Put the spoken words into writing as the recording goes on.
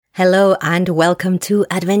Hello and welcome to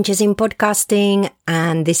Adventures in Podcasting,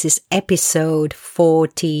 and this is episode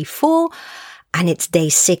 44, and it's day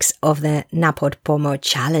 6 of the NaPodPoMo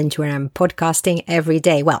challenge where I'm podcasting every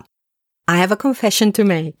day. Well, I have a confession to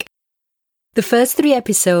make. The first 3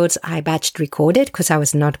 episodes I batched recorded because I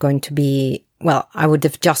was not going to be, I would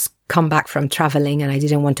have just come back from traveling and I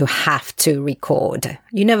didn't want to have to record.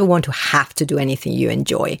 You never want to have to do anything you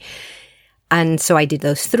enjoy. And so I did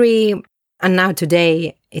those 3. And now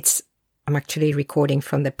today, I'm actually recording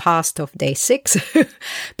from the past of day 6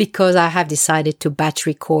 because I have decided to batch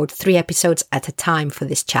record 3 episodes at a time for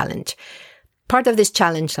this challenge. Part of this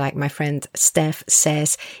challenge, like my friend Steph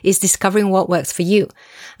says, is discovering what works for you.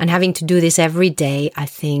 And having to do this every day, I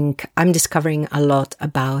think I'm discovering a lot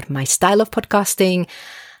about my style of podcasting,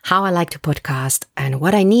 how I like to podcast, and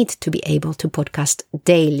what I need to be able to podcast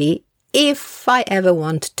daily if I ever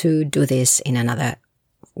want to do this in another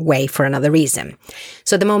way for another reason.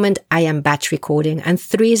 So at the moment I am batch recording and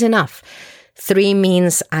 3 is enough. 3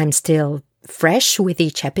 means I'm still fresh with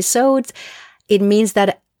each episode. It means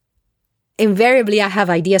that invariably I have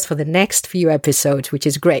ideas for the next few episodes, which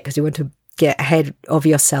is great because you want to get ahead of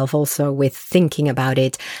yourself also with thinking about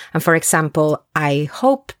it. And for example, I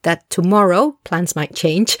hope that tomorrow, plans might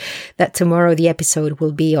change, that tomorrow the episode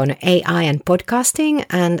will be on AI and podcasting,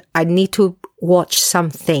 and I need to watch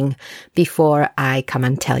something before I come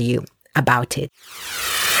and tell you about it.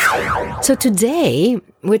 So today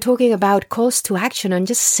we're talking about calls to action and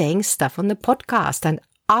just saying stuff on the podcast and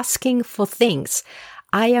asking for things.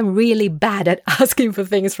 I am really bad at asking for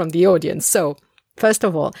things from the audience. So first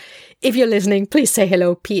of all, if you're listening, please say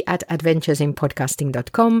hello,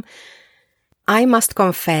 p@adventuresinpodcasting.com. I must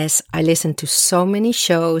confess, I listen to so many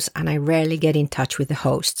shows and I rarely get in touch with the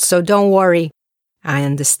hosts. So don't worry. I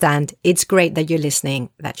understand. It's great that you're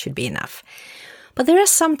listening. That should be enough. But there are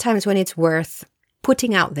some times when it's worth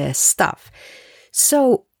putting out their stuff.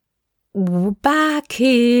 So back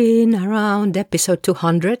in around episode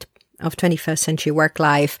 200 of 21st Century Work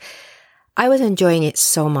Life, I was enjoying it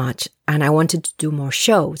so much and I wanted to do more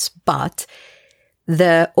shows, but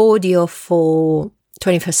the audio for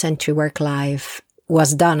 21st Century Work Life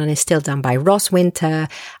was done and is still done by Ross Winter.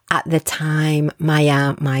 At the time,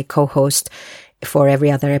 Maya, my co-host for every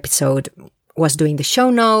other episode, was doing the show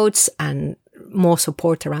notes and more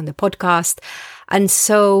support around the podcast. And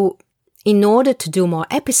so in order to do more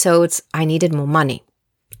episodes, I needed more money.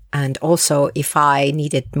 And also, if I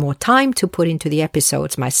needed more time to put into the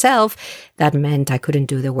episodes myself, that meant I couldn't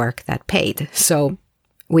do the work that paid. So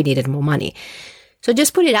we needed more money. So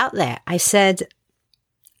just put it out there. I said,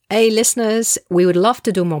 hey, listeners, we would love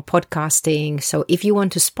to do more podcasting. So if you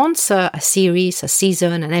want to sponsor a series, a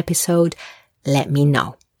season, an episode, let me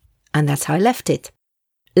know. And that's how I left it.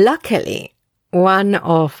 Luckily, one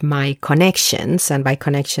of my connections, and by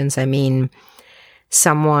connections I mean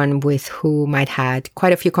someone with whom I'd had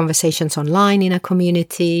quite a few conversations online in a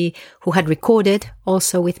community, who had recorded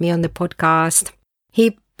also with me on the podcast.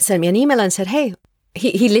 He sent me an email and said, hey,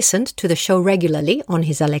 he listened to the show regularly on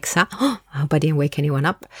his Alexa. I hope I didn't wake anyone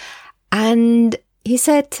up. And he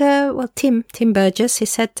said, Tim Burgess, he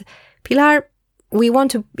said, Pilar, we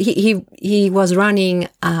want to, he was running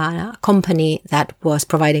a company that was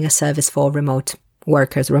providing a service for remote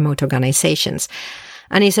workers, remote organizations.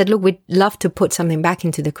 And he said, look, we'd love to put something back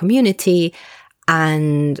into the community,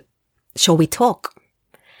 and shall we talk?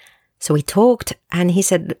 So we talked, and he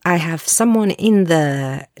said, I have someone in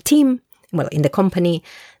the team, in the company,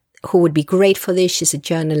 who would be great for this. She's a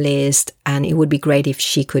journalist, and it would be great if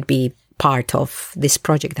she could be part of this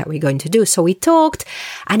project that we're going to do. So we talked,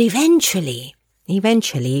 and eventually,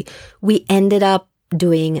 we ended up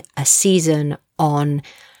doing a season on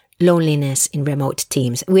loneliness in remote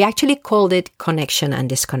teams. We actually called it Connection and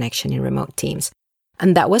Disconnection in Remote Teams.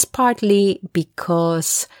 And that was partly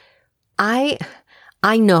because I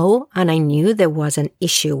know and I knew there was an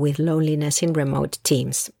issue with loneliness in remote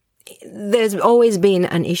teams. There's always been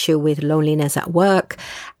an issue with loneliness at work.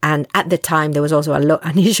 And at the time, there was also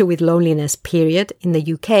an issue with loneliness, period, in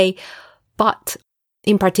the UK. But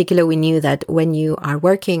in particular, we knew that when you are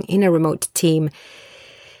working in a remote team,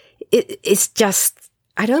 it's just,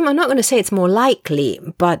 I'm not going to say it's more likely,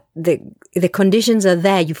 but the conditions are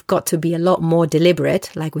there. You've got to be a lot more deliberate,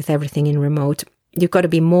 like with everything in remote. You've got to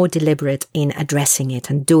be more deliberate in addressing it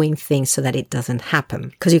and doing things so that it doesn't happen,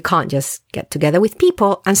 because you can't just get together with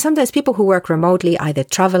people. And sometimes people who work remotely either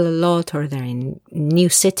travel a lot, or they're in new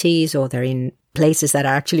cities, or they're in places that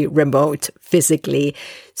are actually remote physically.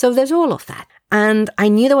 So there's all of that. And I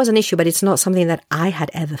knew there was an issue, but it's not something that I had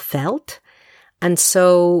ever felt. And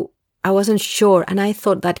so I wasn't sure. And I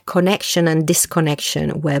thought that connection and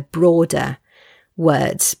disconnection were broader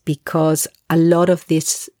words because a lot of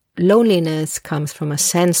this loneliness comes from a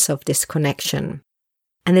sense of disconnection.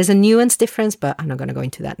 And there's a nuance difference, but I'm not going to go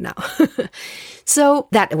into that now. So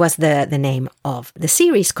that was the name of the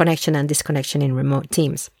series, Connection and Disconnection in Remote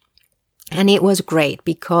Teams. And it was great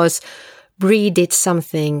because Brie did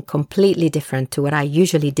something completely different to what I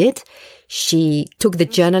usually did. She took the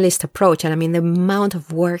journalist approach, and I mean, the amount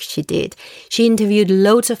of work she did. She interviewed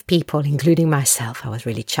loads of people, including myself. I was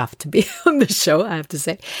really chuffed to be on the show, I have to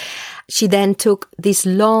say. She then took these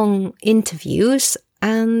long interviews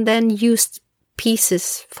and then used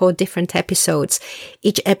pieces for different episodes.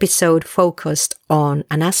 Each episode focused on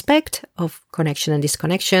an aspect of connection and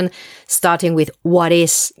disconnection, starting with what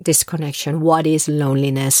is disconnection, what is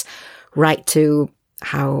loneliness, right to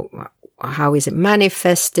how is it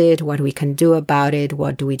manifested, what we can do about it,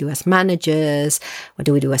 what do we do as managers, what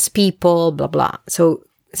do we do as people, blah, blah. So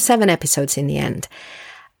 7 episodes in the end.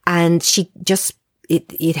 And she just,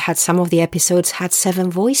 it had, some of the episodes had 7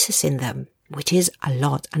 voices in them, which is a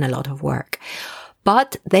lot and a lot of work.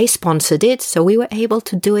 But they sponsored it, so we were able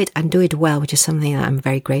to do it and do it well, which is something that I'm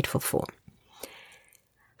very grateful for.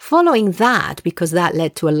 Following that, because that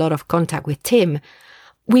led to a lot of contact with Tim,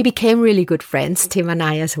 we became really good friends, Tim and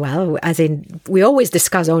I as well, as in we always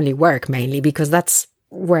discuss only work mainly because that's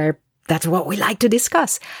what we like to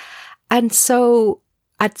discuss. And so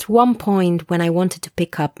at one point when I wanted to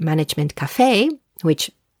pick up Management Cafe,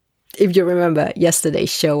 which if you remember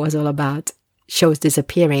yesterday's show was all about shows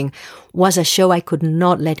disappearing, was a show I could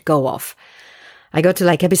not let go of. I got to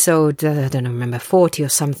like episode, I don't remember, 40 or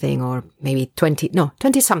something, or maybe 20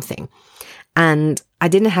 something. And I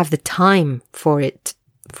didn't have the time for it,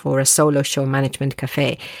 for a solo show, Management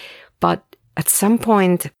Cafe. But at some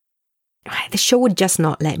point, the show would just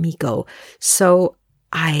not let me go. So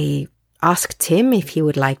I asked him if he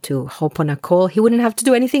would like to hop on a call. He wouldn't have to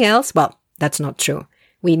do anything else. Well, that's not true.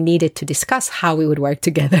 We needed to discuss how we would work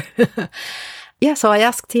together. Yeah, so I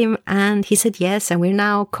asked him and he said yes, and we're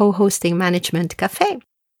now co-hosting Management Cafe.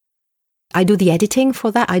 I do the editing for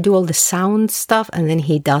that. I do all the sound stuff, and then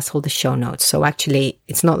he does all the show notes. So actually,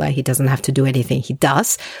 it's not that he doesn't have to do anything. He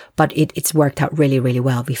does, but it's worked out really, really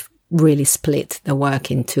well. We've really split the work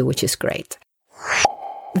in two, which is great.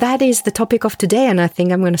 That is the topic of today, and I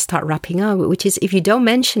think I'm going to start wrapping up, which is if you don't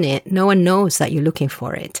mention it, no one knows that you're looking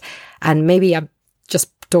for it. And maybe I'm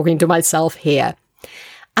just talking to myself here.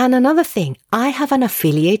 And another thing, I have an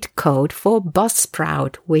affiliate code for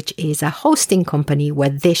Buzzsprout, which is a hosting company where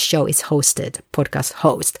this show is hosted, podcast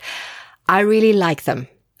host. I really like them.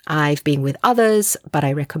 I've been with others, but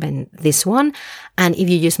I recommend this one. And if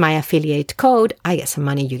you use my affiliate code, I get some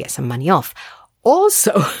money, you get some money off.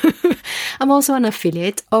 Also, I'm also an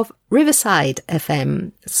affiliate of Riverside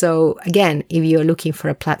FM. So again, if you're looking for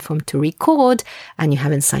a platform to record and you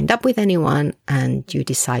haven't signed up with anyone and you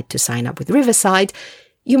decide to sign up with Riverside,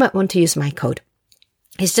 you might want to use my code.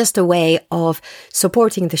 It's just a way of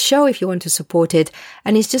supporting the show if you want to support it.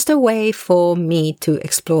 And it's just a way for me to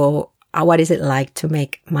explore what is it like to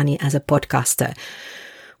make money as a podcaster,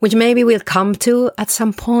 which maybe we'll come to at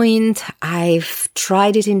some point. I've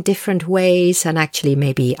tried it in different ways, and actually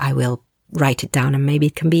maybe I will write it down and maybe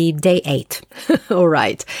it can be day 8. All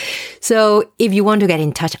right. So if you want to get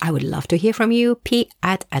in touch, I would love to hear from you.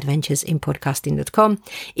 p@adventuresinpodcasting.com.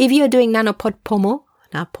 If you're doing NaPodPoMo,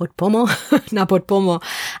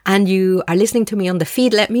 and you are listening to me on the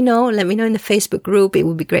feed, let me know. Let me know in the Facebook group. It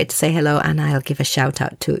would be great to say hello, and I'll give a shout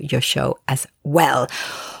out to your show as well.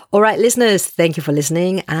 All right, listeners, thank you for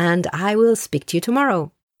listening, and I will speak to you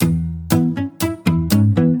tomorrow.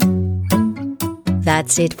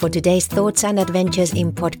 That's it for today's thoughts and adventures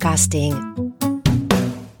in podcasting.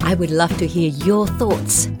 I would love to hear your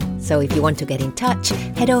thoughts. So if you want to get in touch,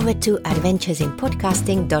 head over to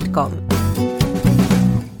adventuresinpodcasting.com.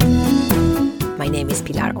 My name is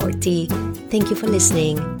Pilar Orti. Thank you for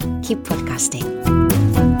listening. Keep podcasting.